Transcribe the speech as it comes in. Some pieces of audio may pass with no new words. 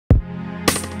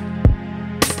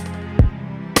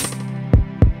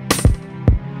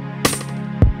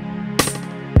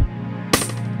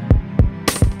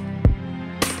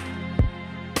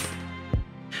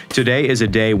Today is a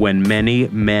day when many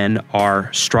men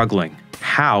are struggling.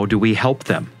 How do we help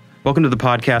them? Welcome to the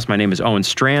podcast. My name is Owen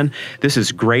Strand. This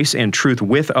is Grace and Truth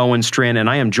with Owen Strand, and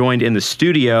I am joined in the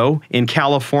studio in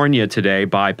California today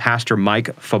by Pastor Mike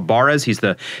Fabarez. He's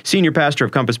the senior pastor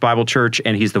of Compass Bible Church,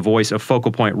 and he's the voice of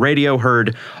Focal Point Radio,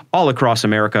 heard all across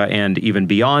America and even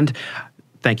beyond.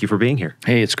 Thank you for being here.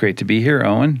 Hey, it's great to be here,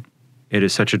 Owen. It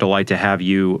is such a delight to have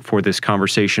you for this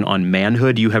conversation on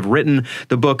manhood. You have written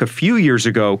the book a few years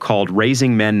ago called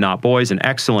Raising Men, Not Boys, an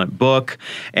excellent book.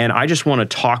 And I just want to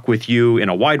talk with you in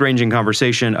a wide-ranging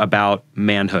conversation about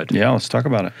manhood. Yeah, let's talk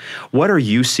about it. What are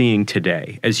you seeing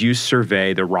today as you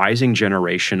survey the rising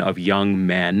generation of young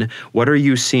men? What are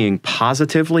you seeing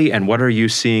positively, and what are you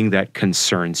seeing that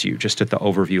concerns you, just at the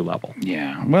overview level?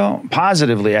 Yeah, well,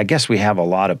 positively, I guess we have a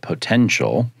lot of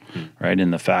potential. Right,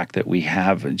 in the fact that we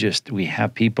have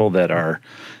people that are,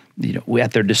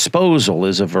 at their disposal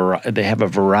is they have a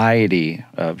variety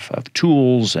of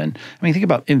tools. And I mean, think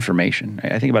about information.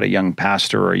 I think about a young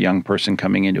pastor or a young person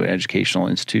coming into an educational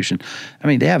institution. I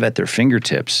mean, they have at their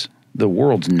fingertips the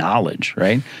world's knowledge,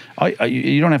 right?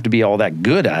 You don't have to be all that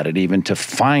good at it even to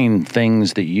find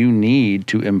things that you need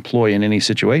to employ in any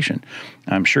situation.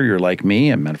 I'm sure you're like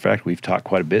me. As a matter of fact, we've talked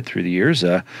quite a bit through the years.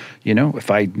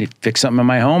 If I fix something in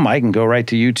my home, I can go right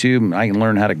to YouTube and I can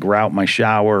learn how to grout my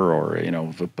shower or,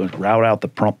 route out the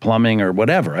plumbing or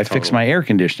whatever. I fixed my air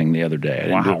conditioning the other day. I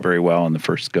didn't do it very well on the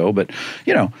first go, but,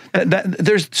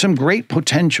 there's some great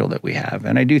potential that we have.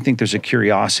 And I do think there's a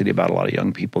curiosity about a lot of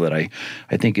young people that I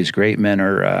think is great. Men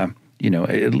are,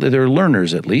 they're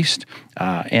learners at least.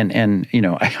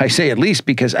 I say at least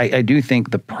because I do think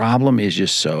the problem is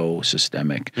just so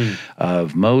systemic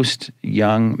of most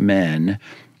young men,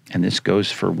 and this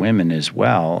goes for women as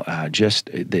well,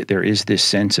 there is this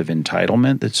sense of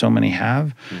entitlement that so many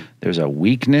have. There's a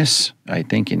weakness, I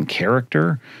think, in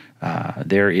character.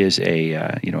 There is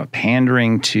a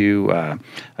pandering to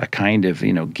a kind of,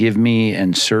 give me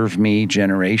and serve me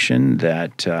generation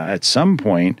that at some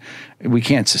point we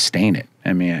can't sustain it.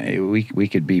 I mean, we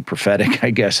could be prophetic, I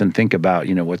guess, and think about,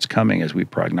 what's coming as we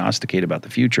prognosticate about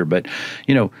the future. But,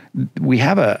 we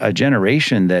have a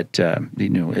generation that,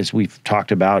 as we've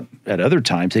talked about at other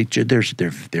times,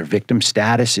 their victim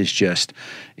status is just,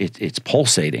 it's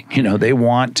pulsating. They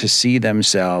want to see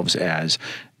themselves as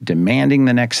demanding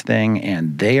the next thing,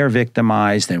 and they are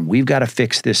victimized, and we've got to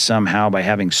fix this somehow by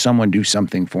having someone do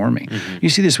something for me. You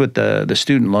see this with the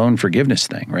student loan forgiveness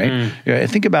thing, right?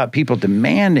 Think about people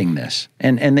demanding this,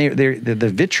 and they're the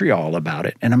vitriol about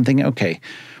it. And I'm thinking, okay,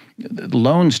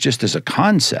 loans just as a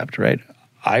concept, right?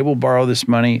 I will borrow this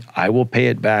money. I will pay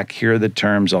it back. Here are the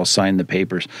terms. I'll sign the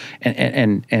papers.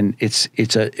 And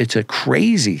it's a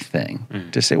crazy thing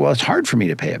to say, well, it's hard for me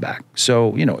to pay it back.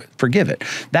 So, forgive it.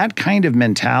 That kind of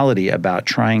mentality about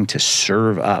trying to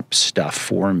serve up stuff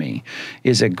for me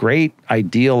is a great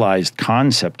idealized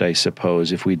concept, I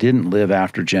suppose, if we didn't live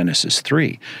after Genesis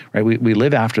 3, right? We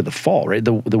live after the fall, right?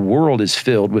 The world is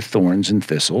filled with thorns and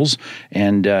thistles,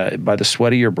 and by the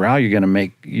sweat of your brow, you're going to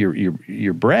make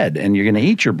your bread, and you're going to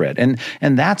eat your bread.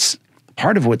 And that's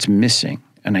part of what's missing.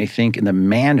 And I think in the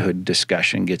manhood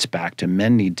discussion gets back to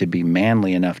men need to be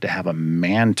manly enough to have a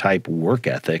man-type work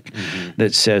ethic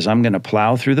that says, I'm going to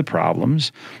plow through the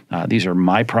problems. These are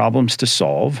my problems to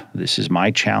solve. This is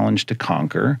my challenge to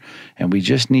conquer. And we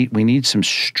need some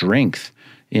strength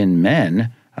in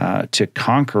men to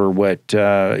conquer what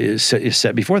is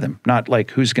set before them, not like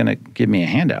who's going to give me a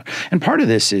handout. And part of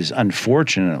this is,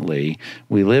 unfortunately,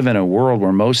 we live in a world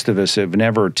where most of us have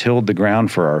never tilled the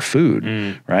ground for our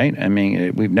food, right? I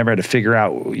mean, we've never had to figure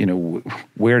out,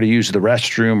 where to use the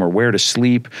restroom or where to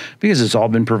sleep because it's all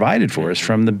been provided for us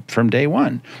from day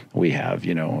one. We have,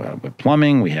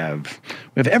 plumbing, we have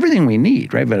everything we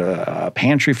need, right? But a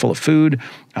pantry full of food.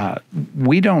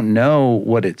 We don't know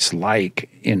what it's like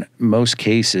in most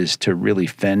cases to really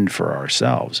fend for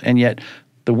ourselves. And yet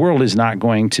the world is not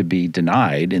going to be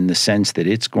denied in the sense that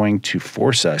it's going to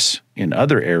force us in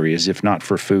other areas, if not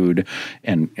for food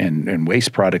and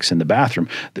waste products in the bathroom.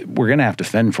 We're going to have to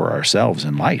fend for ourselves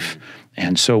in life.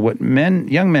 And so what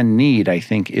young men need, I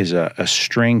think, is a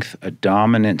strength, a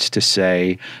dominance to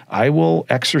say, I will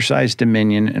exercise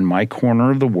dominion in my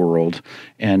corner of the world,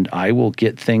 and I will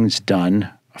get things done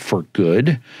for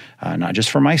good, not just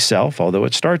for myself, although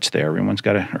it starts there. Everyone's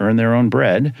got to earn their own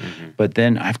bread. But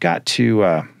then I've got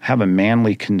to have a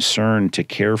manly concern to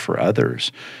care for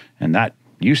others. And that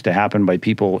used to happen by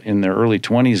people in their early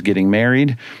 20s getting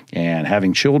married and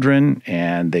having children,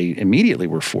 and they immediately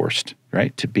were forced,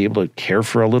 right, to be able to care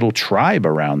for a little tribe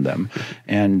around them.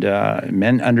 And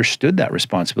men understood that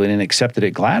responsibility and accepted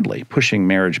it gladly. Pushing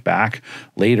marriage back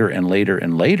later and later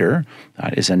and later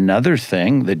is another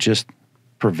thing that just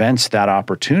prevents that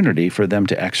opportunity for them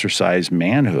to exercise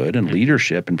manhood and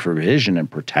leadership and provision and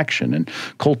protection and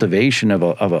cultivation of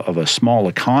a small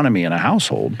economy in a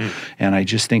household. And I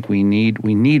just think we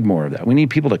need more of that. We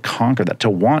need people to conquer that, to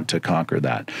want to conquer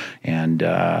that. And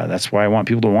that's why I want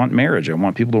people to want marriage. I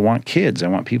want people to want kids. I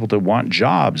want people to want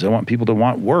jobs. I want people to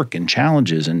want work and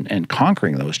challenges and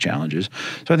conquering those challenges.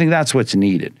 So I think that's what's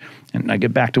needed. And I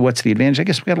get back to what's the advantage. I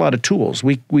guess we got a lot of tools.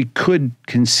 We could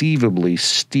conceivably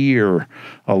steer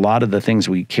a lot of the things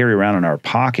we carry around in our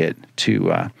pocket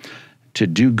to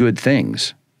do good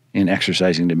things in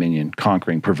exercising dominion,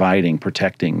 conquering, providing,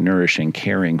 protecting, nourishing,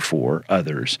 caring for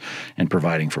others, and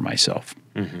providing for myself.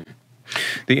 Mm-hmm.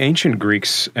 The ancient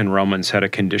Greeks and Romans had a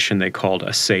condition they called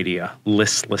acedia,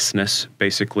 listlessness,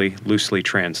 basically loosely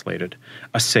translated,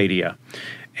 acedia.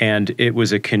 And it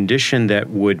was a condition that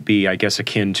would be, I guess,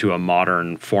 akin to a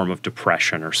modern form of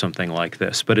depression or something like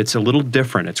this. But it's a little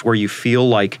different. It's where you feel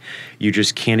like you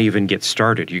just can't even get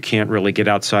started. You can't really get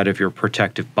outside of your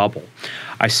protective bubble.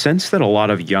 I sense that a lot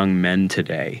of young men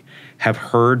today have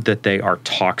heard that they are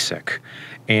toxic.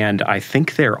 And I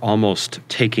think they're almost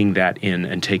taking that in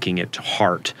and taking it to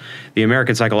heart. The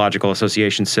American Psychological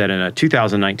Association said in a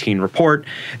 2019 report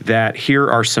that here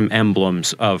are some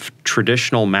emblems of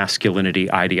traditional masculinity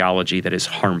ideology that is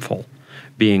harmful.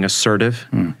 Being assertive,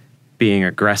 being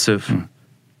aggressive,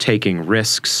 taking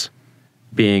risks,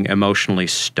 being emotionally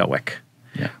stoic.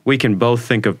 Yeah. We can both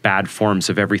think of bad forms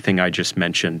of everything I just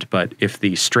mentioned, but if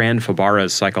the Strand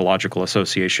Fabarez Psychological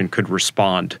Association could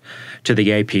respond to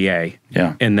the APA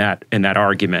in that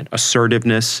argument,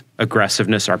 assertiveness,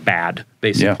 aggressiveness are bad,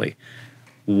 basically.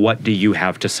 Yeah. What do you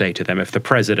have to say to them if the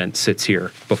president sits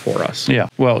here before us? Yeah.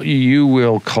 Well, you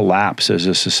will collapse as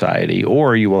a society,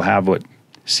 or you will have what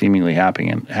seemingly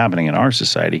happening in our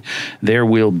society. There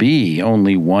will be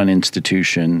only one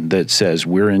institution that says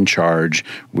we're in charge,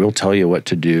 we'll tell you what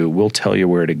to do, we'll tell you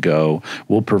where to go,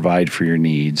 we'll provide for your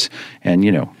needs. And,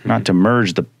 not to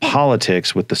merge the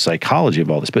politics with the psychology of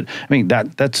all this, but I mean,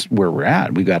 that's where we're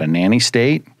at. We've got a nanny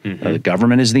state. The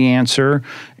government is the answer.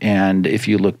 And if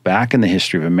you look back in the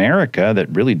history of America, that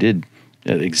really did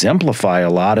exemplify a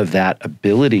lot of that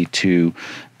ability to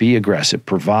be aggressive,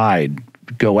 provide,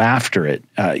 go after it.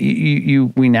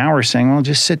 We now are saying, well,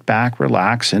 just sit back,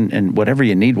 relax, and whatever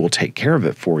you need, we'll take care of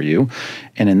it for you.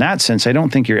 And in that sense, I don't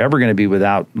think you're ever going to be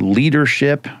without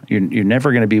leadership. You're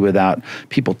never going to be without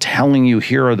people telling you,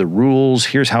 here are the rules,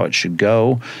 here's how it should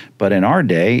go. But in our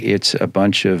day, it's a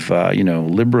bunch of,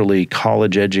 liberally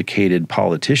college-educated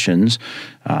politicians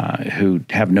who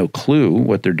have no clue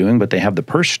what they're doing, but they have the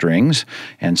purse strings.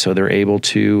 And so they're able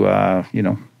to,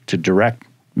 to direct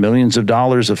millions of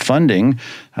dollars of funding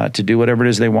to do whatever it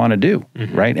is they want to do,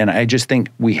 right? And I just think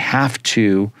we have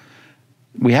to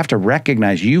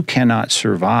recognize you cannot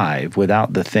survive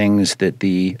without the things that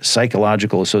the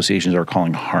psychological associations are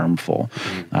calling harmful.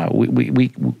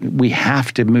 We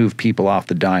have to move people off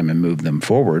the dime and move them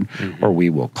forward, or we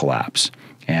will collapse.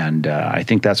 And I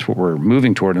think that's what we're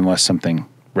moving toward, unless something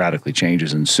radically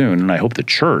changes and soon. And I hope the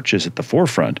church is at the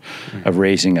forefront of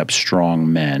raising up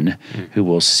strong men who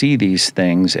will see these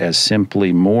things as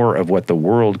simply more of what the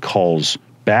world calls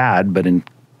bad, but in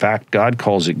fact, God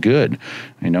calls it good.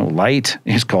 Light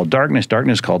is called darkness,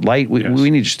 darkness is called light. We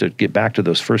need just to get back to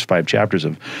those first 5 chapters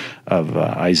of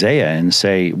Isaiah and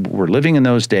say, we're living in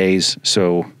those days,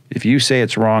 so if you say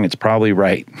it's wrong, it's probably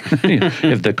right.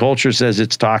 If the culture says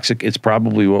it's toxic, it's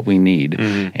probably what we need.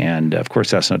 And of course,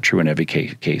 that's not true in every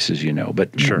case, as you know.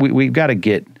 But sure. we've got to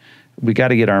get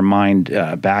our mind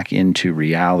back into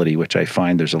reality, which I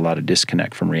find there's a lot of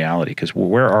disconnect from reality. Because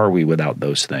where are we without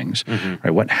those things?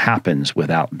 Right? What happens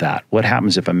without that? What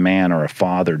happens if a man or a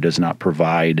father does not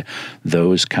provide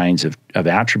those kinds of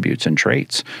attributes and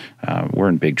traits? We're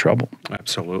in big trouble.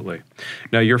 Absolutely.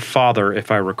 Now, your father,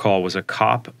 if I recall, was a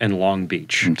cop in Long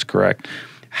Beach. That's correct.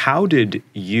 How did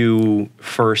you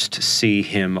first see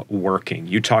him working?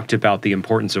 You talked about the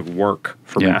importance of work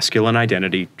for masculine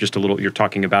identity, just a little, you're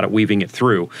talking about it, weaving it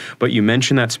through, but you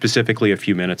mentioned that specifically a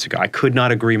few minutes ago. I could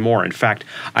not agree more. In fact,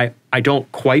 I don't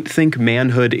quite think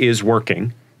manhood is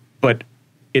working, but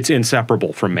it's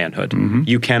inseparable from manhood.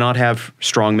 You cannot have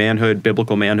strong manhood,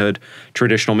 biblical manhood,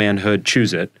 traditional manhood,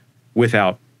 choose it,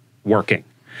 without working.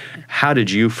 How did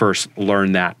you first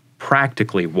learn that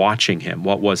practically watching him,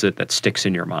 what was it that sticks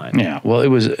in your mind? Yeah, well, it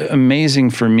was amazing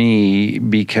for me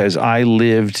because I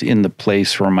lived in the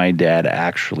place where my dad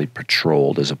actually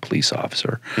patrolled as a police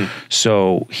officer.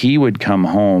 So he would come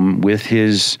home with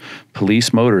his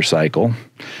police motorcycle,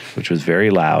 which was very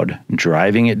loud,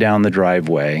 driving it down the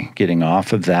driveway, getting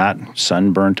off of that,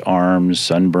 sunburnt arms,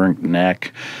 sunburnt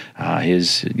neck,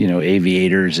 his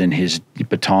aviators and his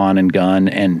baton and gun,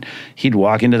 and he'd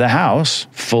walk into the house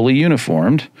fully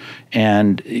uniformed,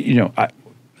 and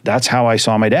that's how I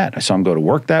saw my dad. I saw him go to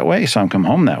work that way. I saw him come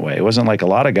home that way. It wasn't like a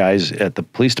lot of guys at the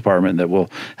police department that will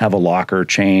have a locker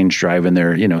change, driving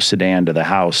their sedan to the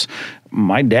house.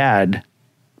 My dad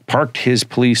parked his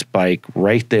police bike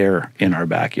right there in our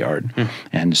backyard.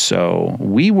 And so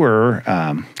we were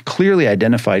clearly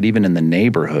identified even in the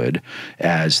neighborhood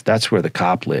as that's where the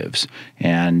cop lives.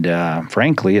 And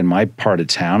frankly, in my part of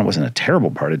town, it wasn't a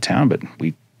terrible part of town, but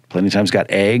we plenty of times got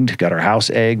our house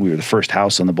egged. We were the first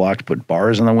house on the block to put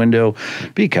bars on the window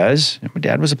because my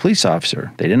dad was a police officer.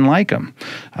 They didn't like him.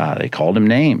 They called him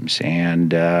names.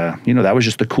 And, that was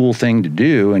just the cool thing to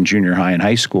do in junior high and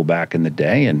high school back in the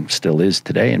day, and still is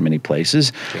today in many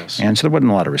places. Yes. And so there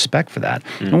wasn't a lot of respect for that.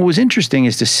 And what was interesting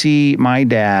is to see my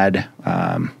dad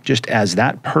just as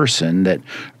that person that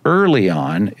early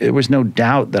on, there was no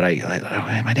doubt that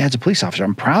my dad's a police officer.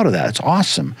 I'm proud of that. It's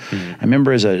awesome. I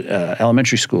remember as a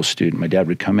elementary school student, my dad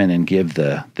would come in and give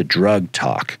the drug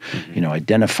talk,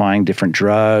 identifying different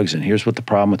drugs, and here's what the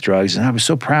problem with drugs. And I was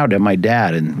so proud to have my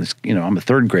dad, and I'm a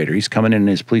third grader. He's coming in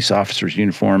his police officer's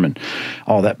uniform and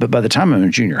all that. But by the time I'm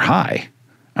in junior high,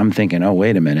 I'm thinking, oh,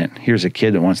 wait a minute. Here's a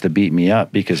kid that wants to beat me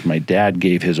up because my dad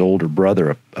gave his older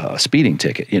brother a speeding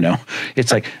ticket.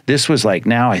 It's like, this was like,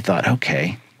 now I thought,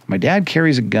 okay, my dad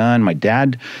carries a gun. My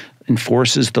dad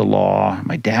enforces the law.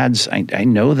 My dad's, I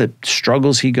know the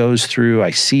struggles he goes through.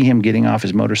 I see him getting off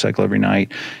his motorcycle every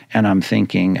night. And I'm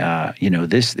thinking,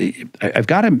 I've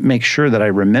got to make sure that I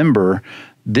remember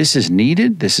this is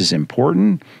needed. This is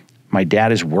important. My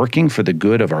dad is working for the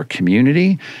good of our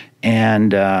community.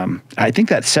 And I think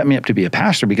that set me up to be a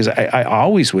pastor because I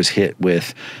always was hit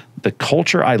with the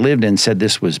culture I lived in said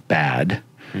this was bad.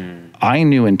 I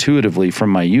knew intuitively from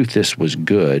my youth this was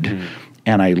good.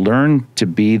 And I learned to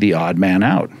be the odd man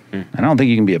out. And I don't think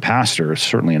you can be a pastor,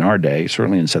 certainly in our day,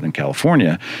 certainly in Southern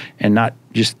California, and not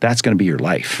just that's going to be your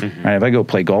life. Right? If I go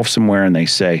play golf somewhere and they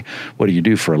say, what do you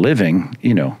do for a living?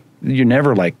 You're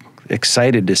never like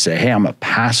excited to say, hey, I'm a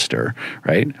pastor,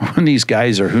 right? When these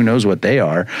guys are, who knows what they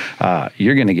are,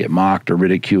 you're going to get mocked or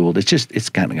ridiculed. It's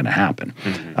kind of going to happen.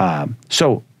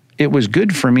 So it was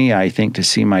good for me, I think, to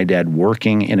see my dad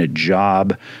working in a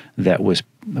job that was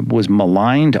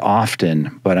maligned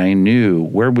often, but I knew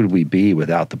where would we be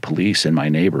without the police in my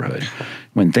neighborhood.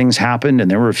 When things happened, and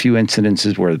there were a few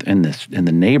incidences where in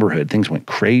the neighborhood things went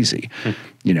crazy,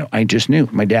 I just knew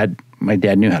my dad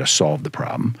knew how to solve the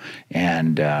problem,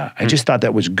 and I just thought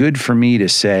that was good for me to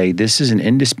say this is an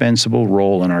indispensable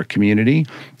role in our community,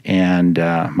 and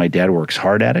my dad works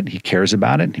hard at it. He cares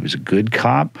about it. He was a good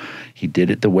cop. He did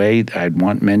it the way I'd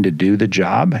want men to do the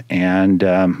job, and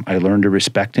I learned to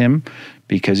respect him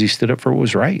because he stood up for what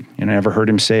was right. And I never heard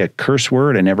him say a curse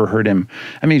word. I never heard him,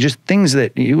 just things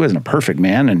that he wasn't a perfect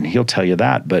man, and he'll tell you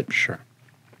that, but sure.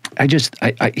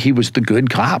 He was the good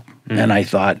cop. And I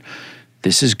thought,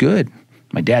 this is good.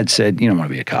 My dad said, you don't want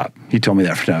to be a cop. He told me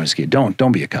that from when I was a kid.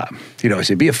 Don't be a cop. I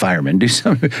said, be a fireman. Do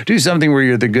something where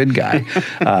you're the good guy.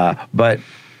 But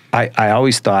I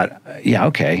always thought, yeah,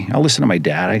 okay, I'll listen to my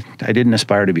dad. I didn't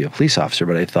aspire to be a police officer,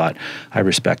 but I thought, I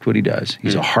respect what he does.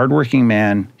 He's a hardworking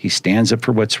man. He stands up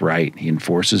for what's right. He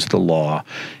enforces the law.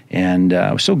 And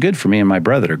it was so good for me and my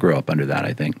brother to grow up under that,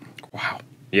 I think. Wow.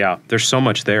 Yeah, there's so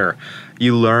much there.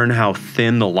 You learn how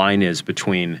thin the line is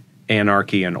between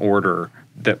anarchy and order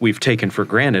that we've taken for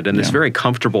granted in this very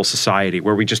comfortable society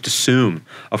where we just assume,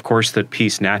 of course, that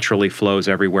peace naturally flows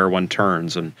everywhere one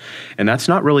turns. And that's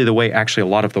not really the way actually a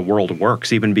lot of the world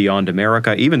works, even beyond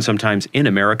America, even sometimes in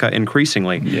America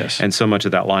increasingly. Yes. And so much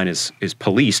of that line is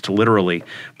policed literally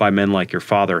by men like your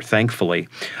father, thankfully.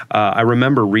 I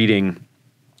remember reading,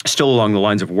 still along the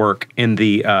lines of work, in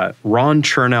the Ron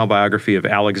Chernow biography of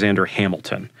Alexander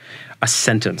Hamilton, a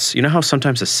sentence. You know how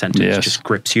sometimes a sentence just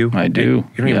grips you? I do.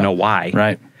 You don't even know why.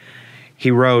 Right. He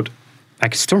wrote, I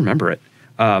can still remember it,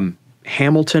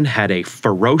 Hamilton had a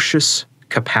ferocious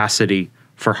capacity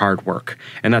for hard work.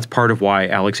 And that's part of why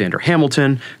Alexander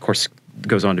Hamilton, of course,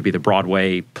 goes on to be the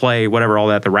Broadway play, whatever, all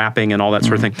that, the rapping and all that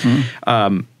sort of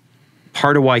thing.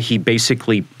 Part of why he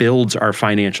basically builds our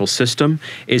financial system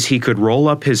is he could roll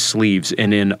up his sleeves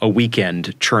and in a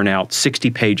weekend churn out 60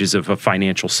 pages of a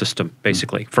financial system,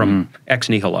 basically, from ex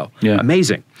nihilo. Yeah.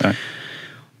 Amazing.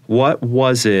 What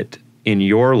was it in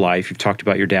your life? You've talked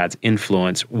about your dad's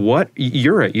influence.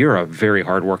 You're a very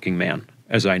hardworking man,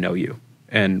 as I know you,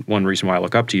 and one reason why I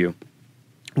look up to you.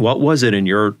 What was it in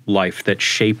your life that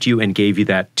shaped you and gave you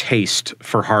that taste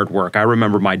for hard work? I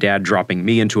remember my dad dropping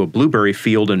me into a blueberry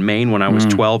field in Maine when I was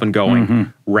 12 and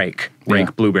going, rake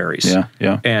blueberries.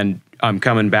 Yeah. And I'm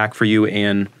coming back for you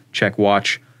in, check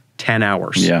watch, 10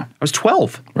 hours. Yeah. I was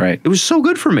 12. Right. It was so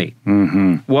good for me.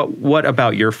 What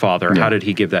about your father? Yeah. How did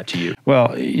he give that to you?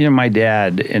 Well, my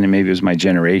dad, and maybe it was my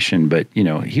generation, but,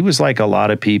 he was like a lot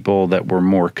of people that were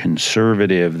more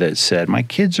conservative that said, my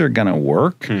kids are going to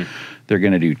work. They're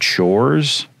going to do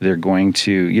chores. They're going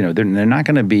to, they're not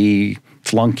going to be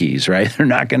flunkies, right? They're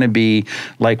not going to be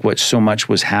like what so much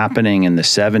was happening in the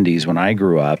 70s when I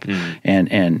grew up,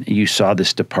 and you saw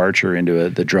this departure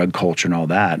into the drug culture and all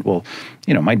that. Well,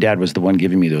 my dad was the one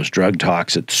giving me those drug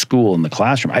talks at school in the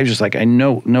classroom. I was just like, I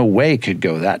no way could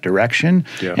go that direction.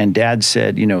 Yeah. And Dad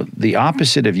said, the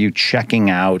opposite of you checking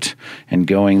out and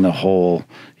going the whole,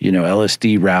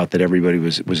 LSD route that everybody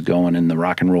was going in the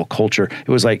rock and roll culture. It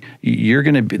was like, you're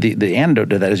going to be, the antidote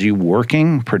to that is you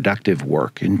working productive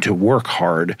work and to work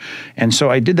hard. And so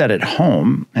I did that at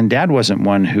home, and Dad wasn't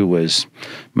one who was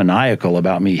maniacal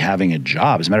about me having a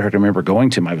job. As a matter of fact, I remember going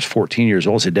to him, I was 14 years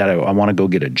old, said, Dad, I want to go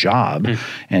get a job.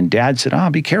 And Dad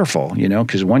said, be careful,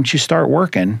 because once you start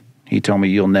working, he told me,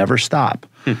 you'll never stop.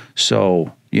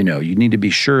 So, you need to be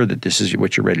sure that this is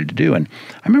what you're ready to do. And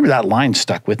I remember that line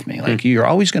stuck with me, like, you're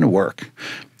always going to work.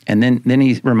 And then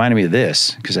he reminded me of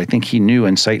this, because I think he knew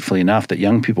insightfully enough that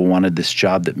young people wanted this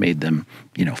job that made them,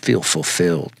 feel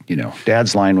fulfilled.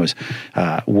 Dad's line was,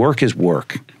 work is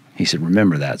work. He said,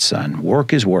 remember that, son.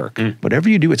 Work is work. Whatever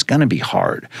you do, it's going to be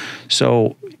hard.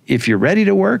 So if you're ready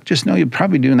to work, just know you're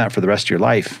probably doing that for the rest of your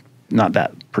life. Not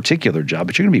that particular job,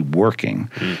 but you're going to be working.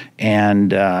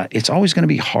 And it's always going to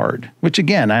be hard, which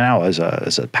again, I know as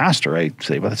a pastor, I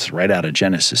say, well, that's right out of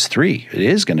Genesis 3. It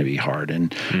is going to be hard,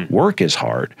 and work is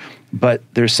hard. But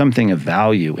there's something of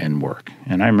value in work.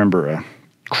 And I remember a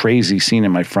crazy scene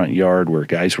in my front yard where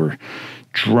guys were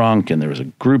drunk, and there was a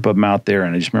group of them out there,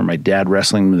 and I just remember my dad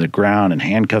wrestling them to the ground and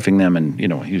handcuffing them, and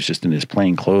he was just in his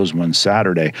plain clothes one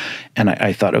Saturday, and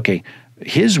I thought, okay,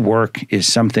 his work is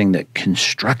something that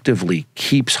constructively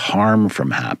keeps harm from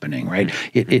happening, right?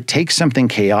 It takes something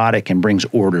chaotic and brings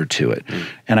order to it.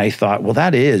 And I thought, well,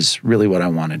 that is really what I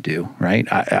want to do, right?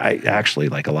 I actually,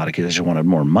 like a lot of kids, I just wanted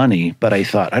more money, but I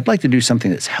thought I'd like to do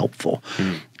something that's helpful.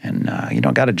 And,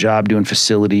 I got a job doing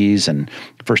facilities, and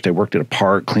first I worked at a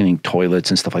park cleaning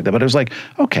toilets and stuff like that. But I was like,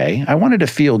 okay, I wanted to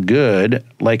feel good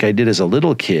like I did as a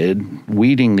little kid,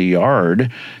 weeding the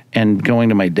yard and going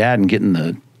to my dad and getting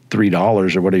the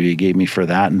 $3 or whatever he gave me for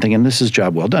that, and thinking, this is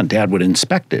job well done. Dad would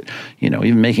inspect it,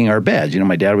 even making our beds.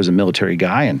 My dad was a military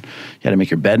guy, and you had to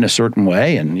make your bed in a certain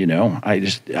way. And,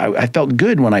 I felt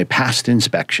good when I passed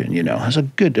inspection, it was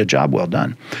a job well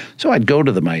done. So I'd go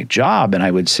to my job and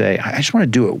I would say, I just want to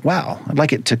do it well. I'd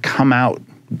like it to come out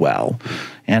well.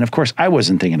 And of course, I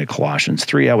wasn't thinking of Colossians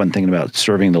 3. I wasn't thinking about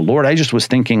serving the Lord. I just was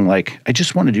thinking, like, I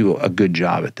just want to do a good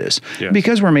job at this. Yeah.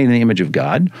 Because we're made in the image of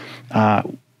God,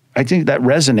 I think that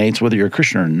resonates whether you're a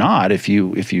Christian or not. If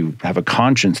you have a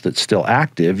conscience that's still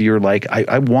active, you're like,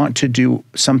 I want to do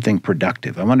something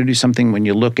productive. I want to do something, when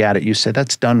you look at it, you say,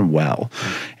 that's done well.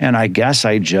 And I guess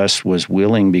I just was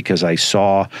willing because I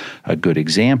saw a good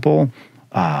example.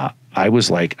 I was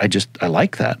like, I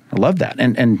like that. I love that.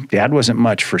 And Dad wasn't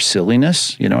much for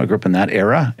silliness. I grew up in that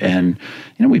era, and,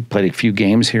 we played a few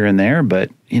games here and there, but,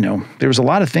 there was a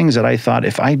lot of things that I thought,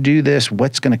 if I do this,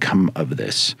 what's going to come of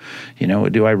this?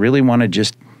 Do I really want to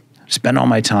just spend all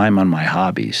my time on my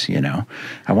hobbies?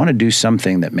 I want to do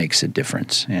something that makes a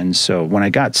difference. And so when I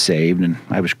got saved, and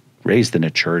I was raised in a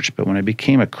church, but when I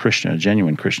became a Christian, a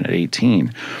genuine Christian at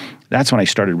 18, that's when I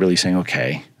started really saying,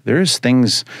 okay, there are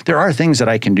things that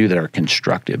I can do that are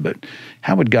constructive, but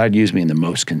how would God use me in the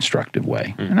most constructive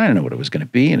way? And I didn't know what it was going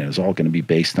to be, and it was all going to be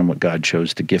based on what God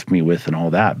chose to gift me with and all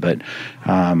that. But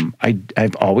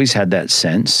I've always had that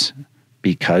sense,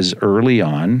 because early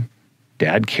on,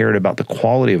 Dad cared about the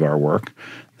quality of our work,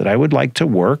 that I would like to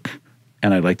work,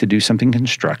 and I'd like to do something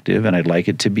constructive, and I'd like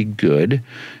it to be good,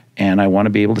 and I want to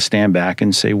be able to stand back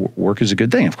and say work is a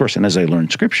good thing. Of course, and as I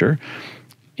learned Scripture,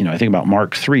 I think about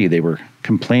Mark 3, they were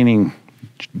complaining,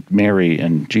 Mary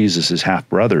and Jesus'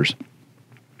 half-brothers,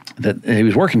 that he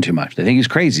was working too much. They think he's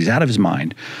crazy. He's out of his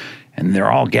mind. And they're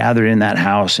all gathered in that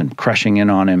house and crushing in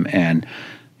on him. And,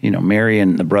 Mary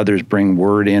and the brothers bring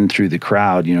word in through the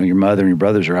crowd, your mother and your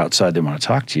brothers are outside. They want to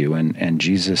talk to you. And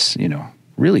Jesus,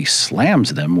 really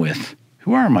slams them with,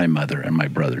 who are my mother and my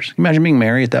brothers? Imagine being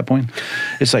Mary at that point.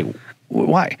 It's like,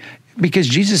 why? Because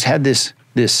Jesus had this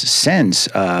this sense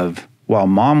of, while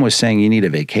mom was saying you need a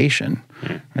vacation,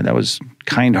 and that was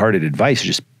kind-hearted advice,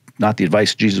 just not the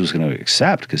advice Jesus was going to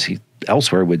accept, because he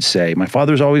elsewhere would say, my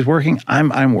Father's always working,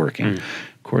 I'm working.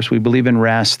 Of course, we believe in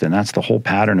rest, and that's the whole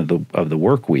pattern of the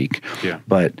work week. Yeah.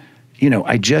 But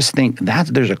I just think that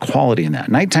there's a quality in that.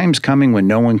 Nighttime's coming when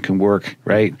no one can work,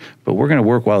 right? But we're going to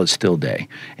work while it's still day.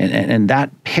 And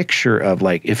that picture of,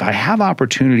 like, if I have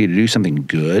opportunity to do something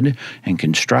good and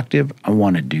constructive, I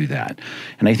want to do that.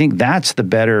 And I think that's the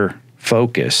better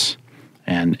focus.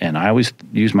 And I always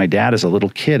use my dad as a little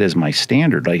kid as my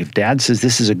standard. Like, if dad says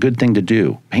this is a good thing to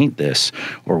do, paint this,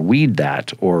 or weed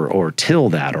that, or till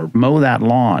that, or mow that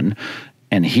lawn,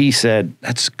 and he said,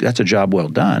 that's a job well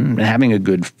done. And having a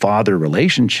good father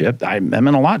relationship, that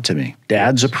meant a lot to me.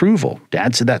 Dad's approval.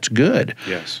 Dad said, that's good.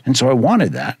 Yes. And so I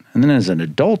wanted that. And then as an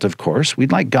adult, of course,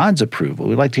 we'd like God's approval.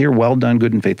 We'd like to hear, well done,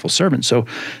 good and faithful servant. So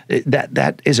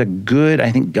that is a good,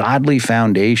 I think, godly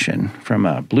foundation from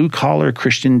a blue-collar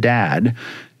Christian dad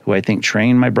who I think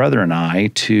trained my brother and I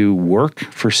to work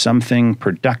for something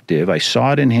productive. I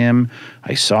saw it in him.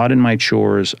 I saw it in my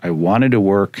chores. I wanted to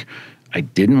work. I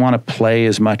didn't want to play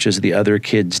as much as the other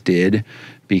kids did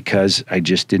because I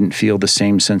just didn't feel the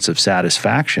same sense of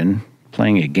satisfaction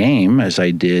playing a game as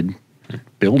I did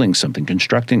building something,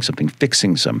 constructing something,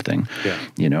 fixing something. Yeah.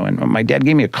 And my dad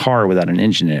gave me a car without an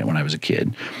engine in it when I was a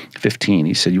kid, 15.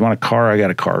 He said, you want a car? I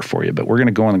got a car for you, but we're going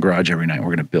to go in the garage every night. We're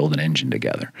going to build an engine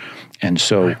together. And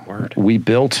so we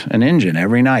built an engine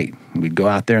every night. We'd go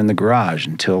out there in the garage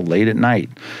until late at night,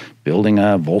 building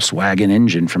a Volkswagen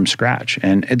engine from scratch.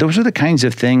 And those are the kinds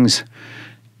of things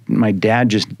my dad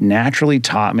just naturally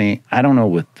taught me. I don't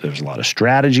know there's a lot of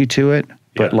strategy to it,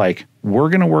 but like, we're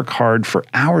going to work hard for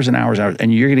hours and hours and hours,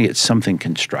 and you're going to get something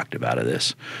constructive out of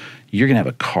this. You're going to have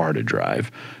a car to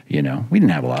drive. We didn't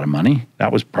have a lot of money.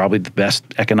 That was probably the best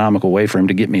economical way for him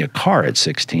to get me a car at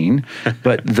 16.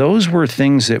 But those were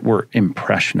things that were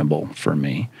impressionable for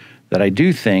me that I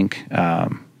do think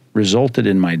resulted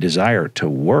in my desire to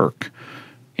work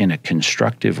in a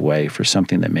constructive way for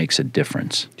something that makes a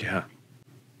difference. Yeah.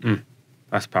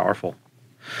 That's powerful.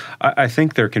 I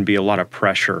think there can be a lot of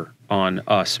pressure on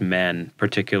us men,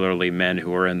 particularly men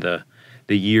who are in the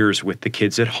years with the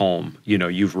kids at home.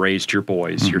 You've raised your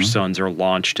boys, your sons are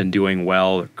launched and doing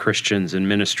well, Christians in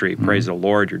ministry, praise the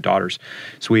Lord, your daughter's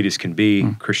sweet as can be,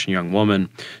 Christian young woman.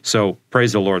 So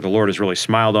praise the Lord has really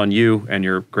smiled on you and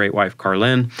your great wife,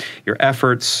 Carlin, your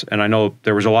efforts, and I know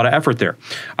there was a lot of effort there.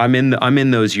 I'm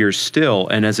in those years still,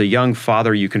 and as a young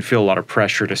father, you can feel a lot of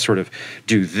pressure to sort of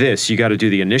do this. You got to do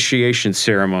the initiation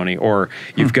ceremony, or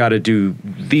you've got to do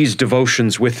these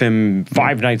devotions with him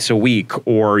 5 nights a week,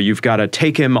 or you've got to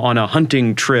take him on a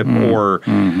hunting trip, or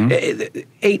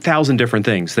 8,000 different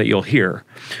things that you'll hear.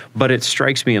 But it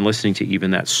strikes me in listening to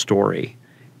even that story,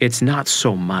 it's not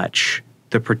so much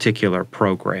the particular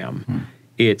program.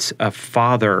 It's a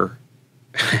father,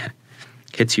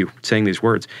 hits you saying these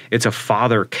words, it's a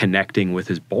father connecting with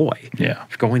his boy. Yeah.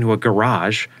 Going to a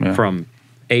garage from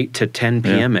 8 to 10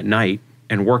 p.m. at night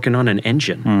and working on an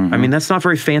engine. I mean, that's not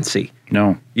very fancy.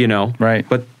 No. Right.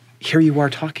 But here you are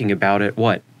talking about it,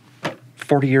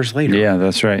 40 years later. Yeah,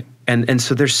 that's right. And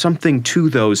so there's something to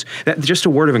those, just a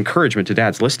word of encouragement to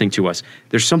dads listening to us,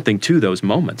 there's something to those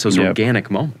moments, those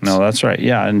organic moments. No, that's right.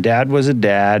 Yeah, and Dad was a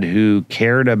dad who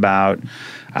cared about,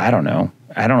 I don't know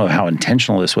how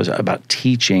intentional this was, about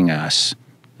teaching us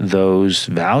those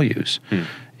values.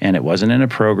 And it wasn't in a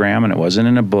program, and it wasn't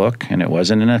in a book, and it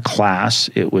wasn't in a class.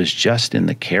 It was just in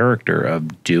the character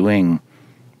of doing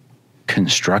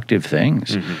constructive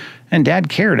things. And Dad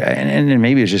cared, and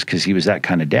maybe it's just because he was that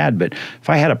kind of dad, but if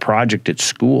I had a project at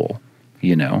school,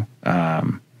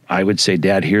 I would say,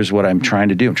 Dad, here's what I'm trying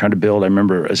to do. I'm trying to build, I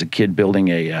remember as a kid building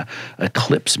a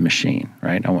eclipse machine,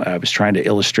 right? I was trying to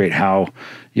illustrate how,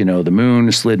 the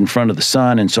moon slid in front of the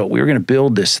sun, and so we were going to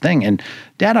build this thing, and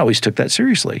Dad always took that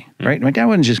seriously, right? My dad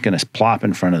wasn't just going to plop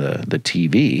in front of the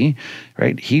TV,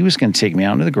 right? He was going to take me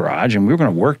out into the garage, and we were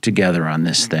going to work together on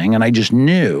this thing, and I just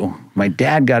knew my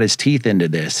dad got his teeth into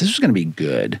this. This was going to be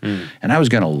good, and I was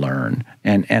going to learn.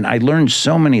 And I learned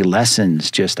so many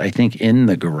lessons just, I think, in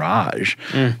the garage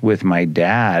with my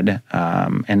dad,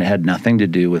 and it had nothing to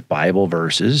do with Bible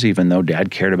verses, even though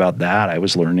Dad cared about that. I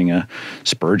was learning a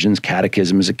Spurgeon's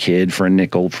Catechism as a kid for a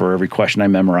nickel for every question I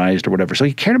memorized or whatever. So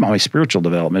he cared about my spiritual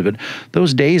development. But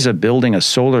those days of building a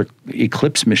solar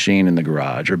eclipse machine in the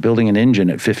garage or building an engine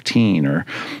at 15 or,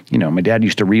 my dad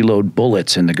used to reload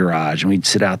bullets in the garage and we'd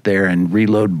sit out there and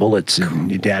reload bullets.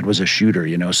 And your dad was a shooter,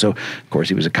 So, of course,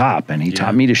 he was a cop and he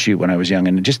taught me to shoot when I was young.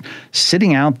 And just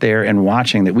sitting out there and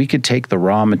watching that we could take the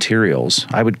raw materials.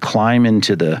 I would climb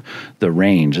into the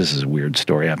range. This is a weird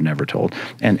story I've never told.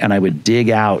 And I would dig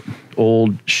out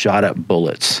old shot up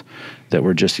bullets that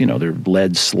were just, they're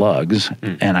lead slugs.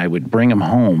 And I would bring them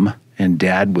home and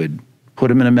Dad would put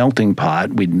them in a melting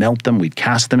pot. We'd melt them. We'd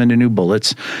cast them into new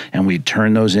bullets and we'd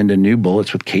turn those into new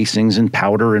bullets with casings and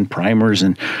powder and primers.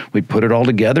 And we'd put it all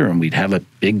together and we'd have a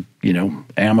big,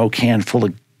 ammo can full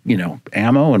of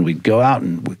ammo, and we'd go out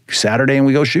and Saturday and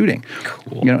we go shooting.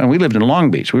 Cool. And we lived in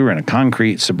Long Beach. We were in a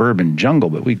concrete suburban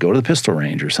jungle, but we'd go to the pistol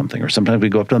range or something, or sometimes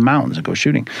we'd go up to the mountains and go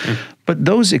shooting. But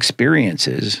those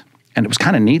experiences, and it was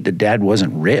kind of neat that Dad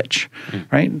wasn't rich,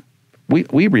 right?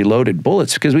 We reloaded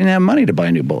bullets because we didn't have money to buy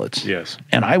new bullets. Yes.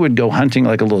 And I would go hunting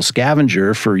like a little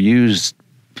scavenger for used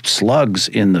slugs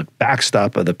in the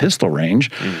backstop of the pistol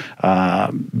range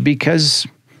because,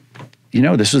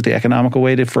 this was the economical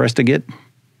way for us to get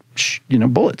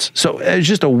bullets. So it's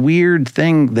just a weird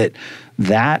thing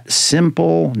that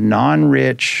simple,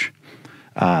 non-rich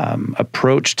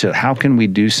approach to how can we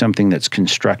do something that's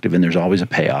constructive and there's always a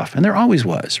payoff. And there always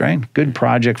was, right? Good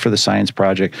project for the science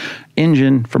project,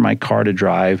 engine for my car to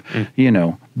drive,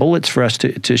 bullets for us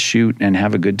to shoot and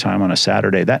have a good time on a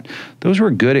Saturday. Those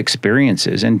were good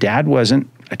experiences. And Dad wasn't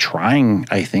trying,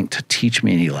 I think, to teach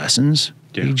me any lessons.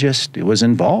 Yeah. He just was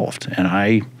involved. And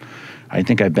I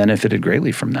think I benefited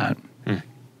greatly from that.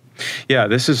 Yeah,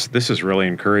 this is really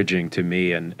encouraging to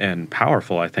me and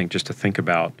powerful, I think, just to think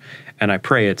about. And I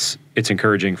pray it's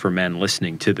encouraging for men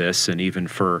listening to this and even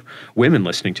for women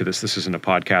listening to this. This isn't a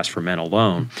podcast for men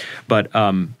alone. But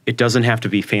it doesn't have to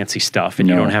be fancy stuff, and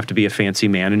you don't have to be a fancy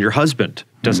man, and your husband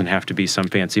doesn't have to be some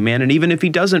fancy man. And even if he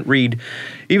doesn't read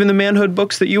even the manhood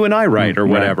books that you and I write or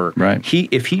whatever, right.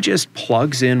 If he just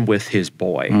plugs in with his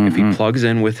boy, if he plugs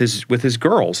in with his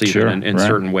girls even in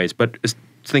certain ways, but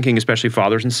thinking especially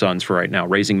fathers and sons for right now,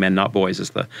 Raising Men, Not Boys is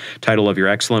the title of your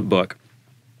excellent book.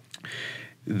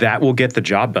 That will get the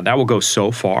job done. That will go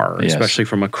so far, especially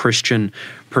from a Christian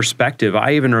perspective.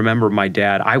 I even remember my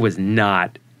dad, I was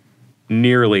not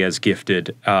nearly as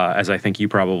gifted as I think you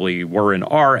probably were and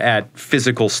are at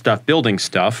physical stuff, building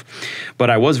stuff,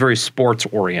 but I was very sports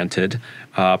oriented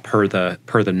per the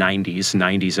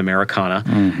 90s Americana.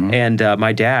 And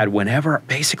my dad, whenever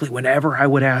I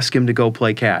would ask him to go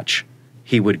play catch,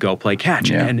 he would go play catch.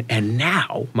 Yeah. And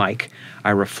now, Mike, I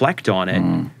reflect on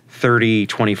it 30,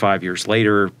 25 years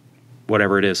later,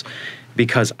 whatever it is,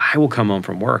 because I will come home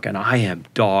from work and I am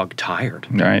dog tired.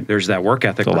 Right. There's that work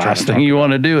ethic. The last thing you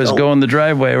want to do is go in the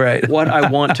driveway, right? What I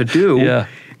want to do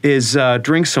is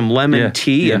drink some lemon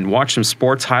tea and watch some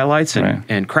sports highlights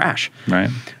and crash. Right.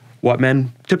 What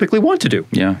men typically want to do.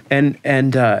 Yeah. And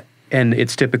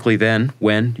it's typically then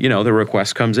when, the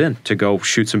request comes in to go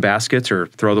shoot some baskets or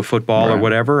throw the football or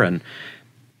whatever. And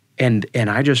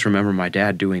I just remember my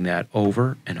dad doing that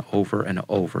over and over and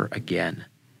over again.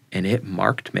 And it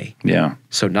marked me. Yeah.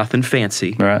 So nothing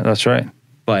fancy. Right, that's right.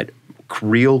 But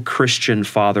real Christian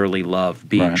fatherly love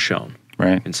being shown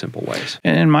in simple ways.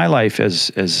 And in my life,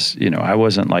 as I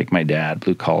wasn't like my dad,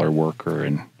 blue collar worker,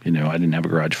 and I didn't have a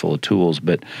garage full of tools.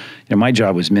 But my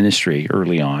job was ministry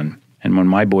early on. And when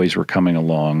my boys were coming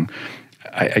along,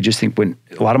 I just think when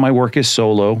a lot of my work is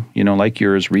solo, like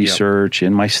yours, research,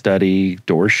 in my study,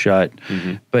 doors shut.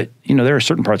 But, there are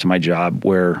certain parts of my job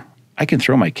where I can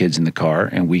throw my kids in the car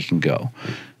and we can go.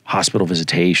 Hospital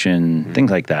visitation,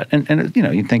 things like that. And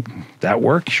you think, that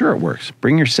work? Sure, it works.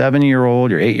 Bring your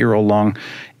 7-year-old, your 8-year-old along.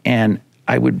 And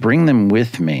I would bring them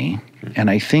with me. And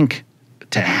I think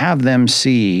to have them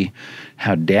see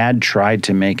how Dad tried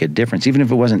to make a difference, even if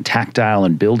it wasn't tactile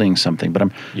and building something, but I'm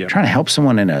trying to help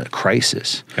someone in a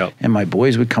crisis. And my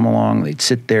boys would come along, they'd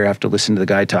sit there after listening to the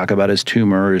guy talk about his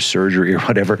tumor or his surgery or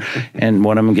whatever, and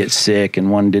one of them gets sick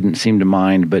and one didn't seem to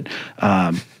mind. But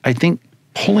I think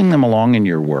pulling them along in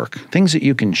your work, things that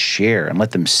you can share and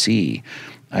let them see,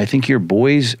 I think your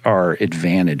boys are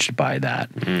advantaged by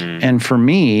that. And for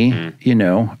me,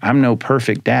 I'm no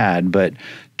perfect dad, but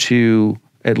to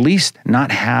at least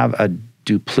not have a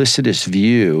duplicitous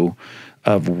view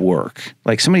of work.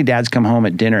 Like so many dads come home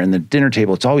at dinner and the dinner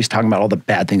table, it's always talking about all the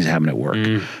bad things that happen at work.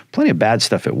 Plenty of bad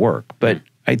stuff at work. But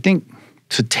I think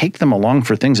to take them along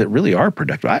for things that really are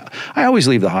productive. I always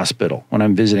leave the hospital when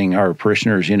I'm visiting our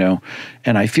parishioners,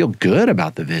 and I feel good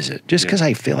about the visit just because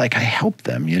I feel like I helped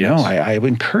them, know. I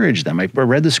encouraged them. I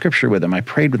read the scripture with them. I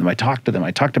prayed with them. I talked to them.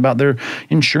 I talked about their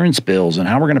insurance bills and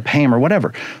how we're going to pay them or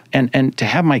whatever. And to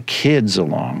have my kids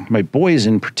along, my boys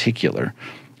in particular,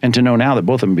 and to know now that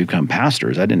both of them become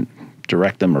pastors, I didn't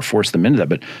direct them or force them into that,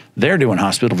 but they're doing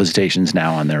hospital visitations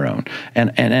now on their own.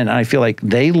 And I feel like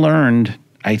they learned,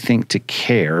 I think, to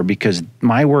care, because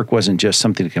my work wasn't just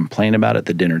something to complain about at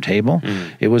the dinner table.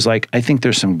 It was like, I think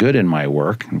there's some good in my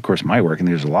work. And of course, my work, and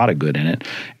there's a lot of good in it.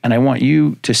 And I want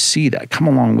you to see that. Come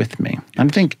along with me. I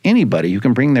think anybody who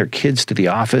can bring their kids to the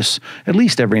office at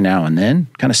least every now and then,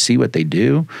 kind of see what they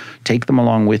do, take them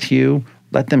along with you,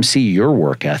 let them see your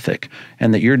work ethic,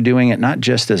 and that you're doing it not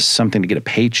just as something to get a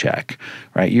paycheck,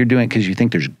 right? You're doing it because you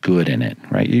think there's good in it,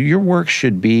 right? Your work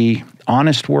should be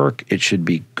honest work. It should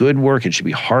be good work. It should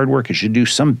be hard work. It should do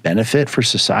some benefit for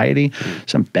society,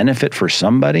 some benefit for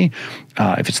somebody.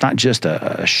 If it's not just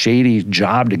a shady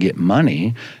job to get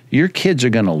money, your kids are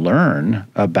going to learn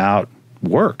about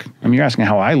work. I mean, you're asking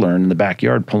how I learned in the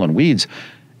backyard pulling weeds.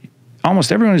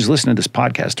 Almost everyone who's listening to this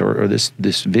podcast or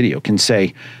this video can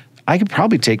say, I could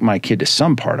probably take my kid to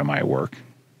some part of my work,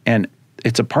 and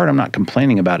it's a part I'm not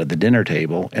complaining about at the dinner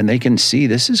table, and they can see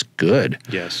this is good.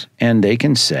 Yes. And they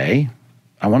can say,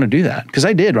 I want to do that. Because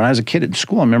I did when I was a kid at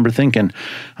school. I remember thinking,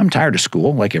 I'm tired of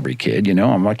school, like every kid,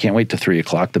 I can't wait till 3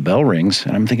 o'clock, the bell rings,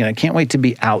 and I'm thinking, I can't wait to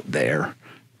be out there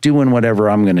doing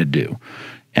whatever I'm going to do.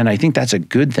 And I think that's a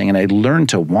good thing. And I learned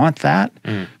to want that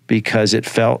because it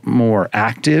felt more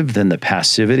active than the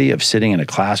passivity of sitting in a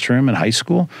classroom in high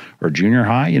school or junior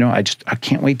high. I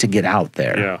can't wait to get out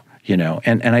there,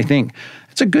 and I think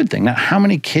it's a good thing. Now, how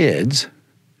many kids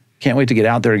can't wait to get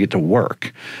out there to get to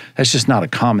work? That's just not a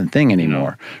common thing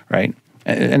anymore, right?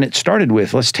 And it started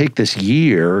with, let's take this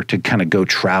year to kind of go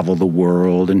travel the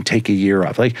world and take a year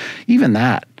off. Like even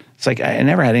that. It's like I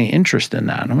never had any interest in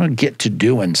that. I'm going to get to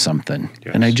doing something.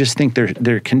 Yes. And I just think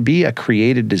there can be a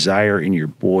created desire in your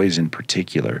boys in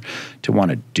particular to want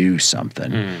to do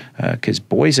something. Because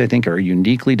boys, I think, are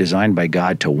uniquely designed by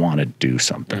God to want to do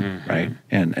something, right?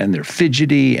 And they're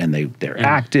fidgety, and they're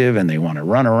active, and they want to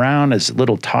run around as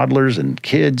little toddlers and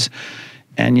kids.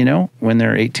 And, when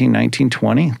they're 18, 19,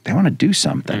 20, they want to do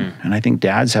something. And I think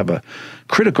dads have a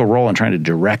critical role in trying to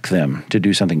direct them to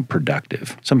do something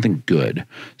productive, something good,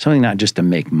 something not just to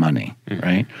make money,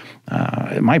 right?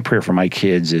 My prayer for my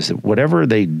kids is that whatever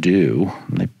they do,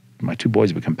 my 2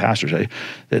 boys become pastors,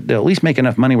 that they'll at least make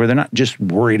enough money where they're not just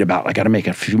worried about, I got to make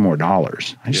a few more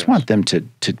dollars. I just want them to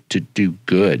do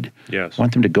good. Yes. I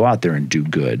want them to go out there and do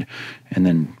good. And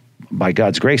then by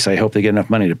God's grace, I hope they get enough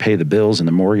money to pay the bills and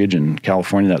the mortgage. In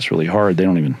California, that's really hard. They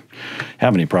don't even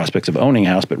have any prospects of owning a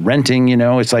house, but renting,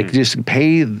 it's like just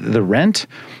pay the rent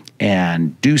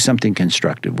and do something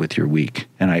constructive with your week.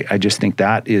 And I just think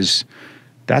that's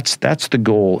the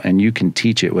goal, and you can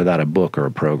teach it without a book or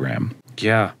a program.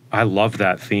 Yeah, I love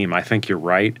that theme. I think you're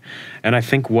right. And I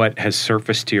think what has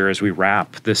surfaced here as we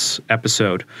wrap this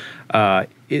episode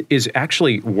is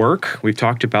actually work. We've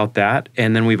talked about that.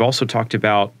 And then we've also talked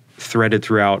about, threaded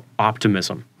throughout,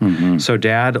 optimism. So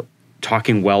Dad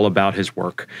talking well about his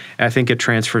work. I think it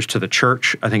transfers to the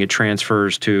church. I think it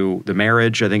transfers to the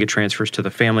marriage. I think it transfers to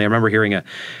the family. I remember hearing a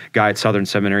guy at Southern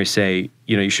Seminary say,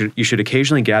 you should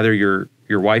occasionally gather your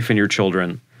wife and your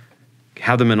children,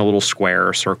 have them in a little square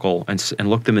or circle, and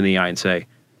look them in the eye and say,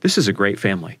 this is a great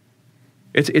family.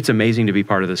 It's amazing to be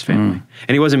part of this family.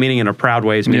 And he wasn't meaning in a proud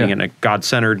way. He's meaning in a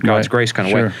God-centered, God's grace kind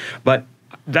of way. But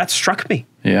that struck me.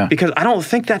 Yeah. Because I don't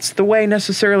think that's the way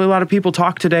necessarily a lot of people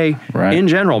talk today in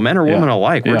general, men or women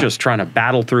alike. We're just trying to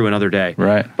battle through another day.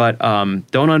 Right. But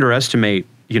don't underestimate,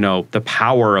 the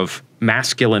power of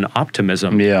masculine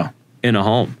optimism in a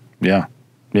home. Yeah.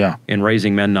 Yeah. In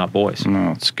raising men, not boys.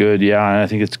 No, it's good. Yeah, I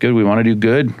think it's good. We want to do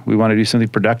good. We want to do something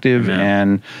productive. Amen.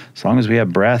 And as long as we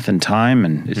have breath and time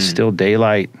and it's still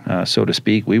daylight, so to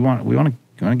speak, we want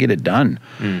to get it done.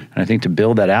 And I think to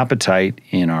build that appetite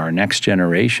in our next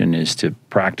generation is to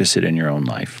practice it in your own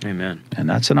life. Amen. And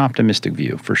that's an optimistic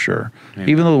view for sure. Amen.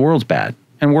 Even though the world's bad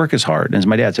and work is hard. And as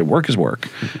my dad said, work is work.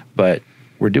 But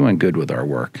we're doing good with our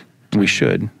work. We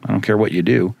should. I don't care what you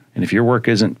do. And if your work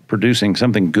isn't producing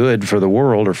something good for the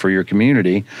world or for your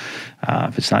community,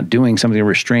 if it's not doing something to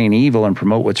restrain evil and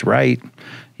promote what's right,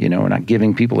 or not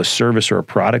giving people a service or a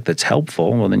product that's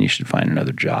helpful, well, then you should find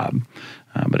another job.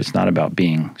 But it's not about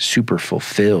being super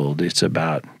fulfilled. It's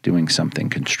about doing something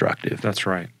constructive. That's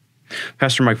right.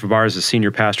 Pastor Mike Fabarez is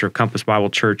senior pastor of Compass Bible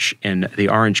Church in the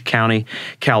Orange County,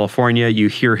 California. You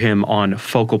hear him on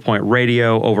Focal Point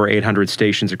Radio, over 800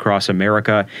 stations across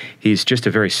America. He's just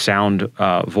a very sound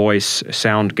voice,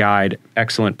 sound guide,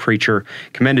 excellent preacher.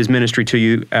 Commend his ministry to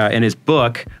you and his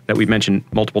book that we've mentioned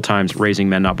multiple times, Raising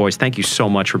Men, Not Boys. Thank you so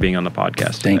much for being on the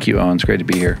podcast today. Thank you, Owen. It's great to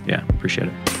be here. Yeah, appreciate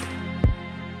it.